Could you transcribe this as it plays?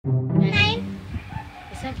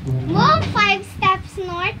Move 5 steps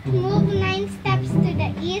north, move 9 steps to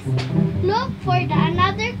the east. Look for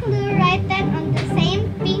another clue written on the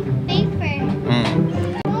same pink paper.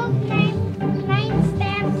 Move 9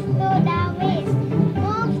 steps to the west.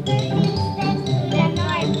 Move 13 steps to the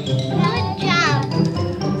north. Good job!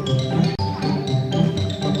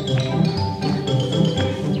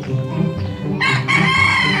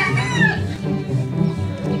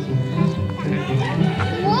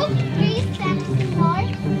 Move 3 steps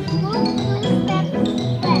north. Move 2 steps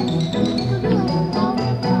west. Clue, go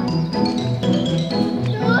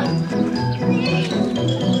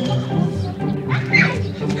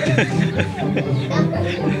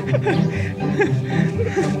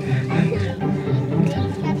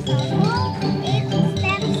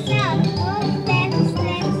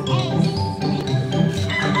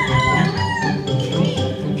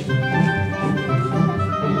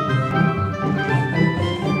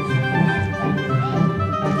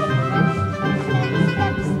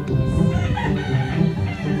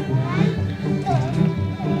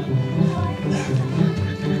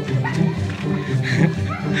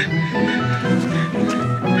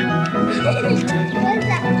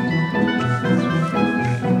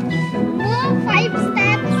Move 5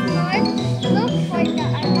 steps north. Look for the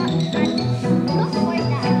other.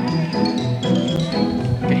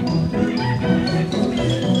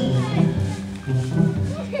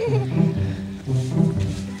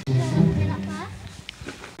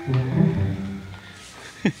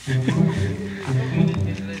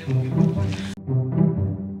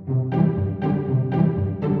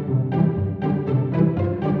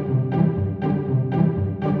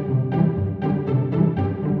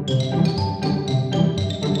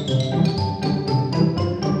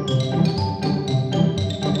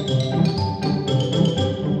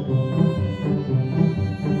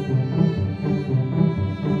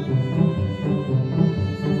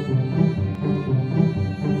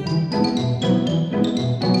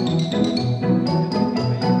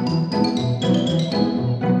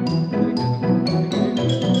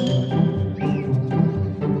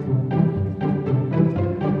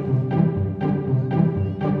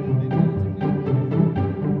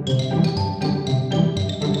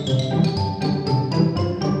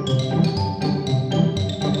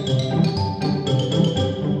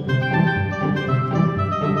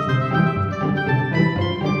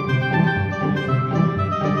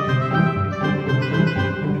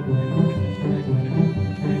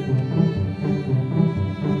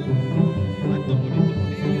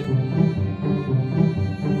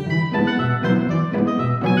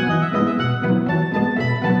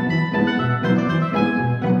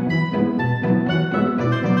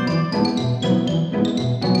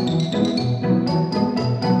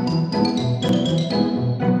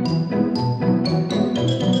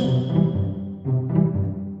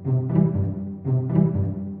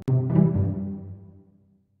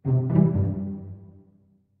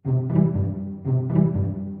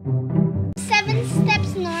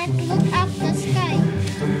 Steps north, look up the sky.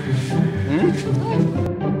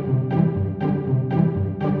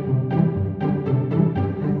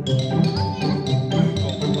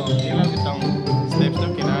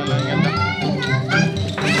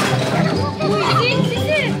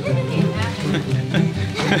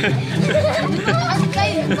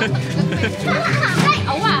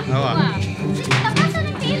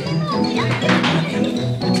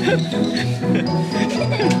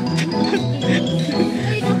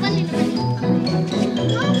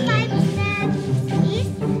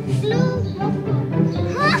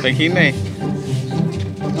 Pag hinay.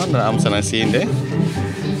 Ano na am sa nang scene de?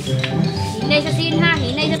 Hinay sa scene ha,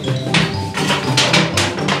 hinay sa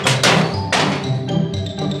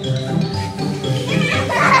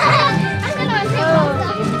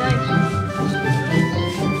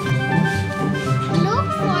Look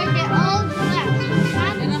for the old map.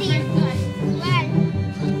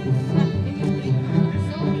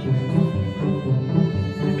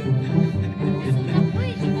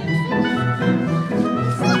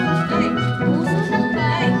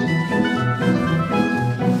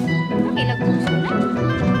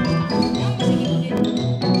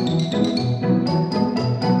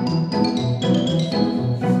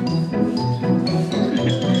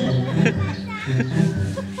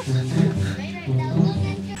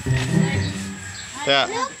 Yeah.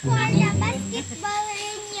 Look for the basketball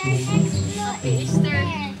in your next floor.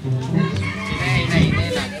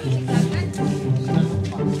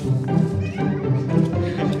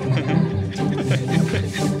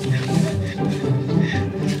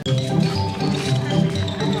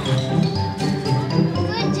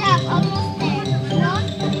 Good job, almost there. Don't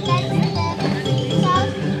forget the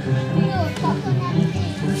salt, coconut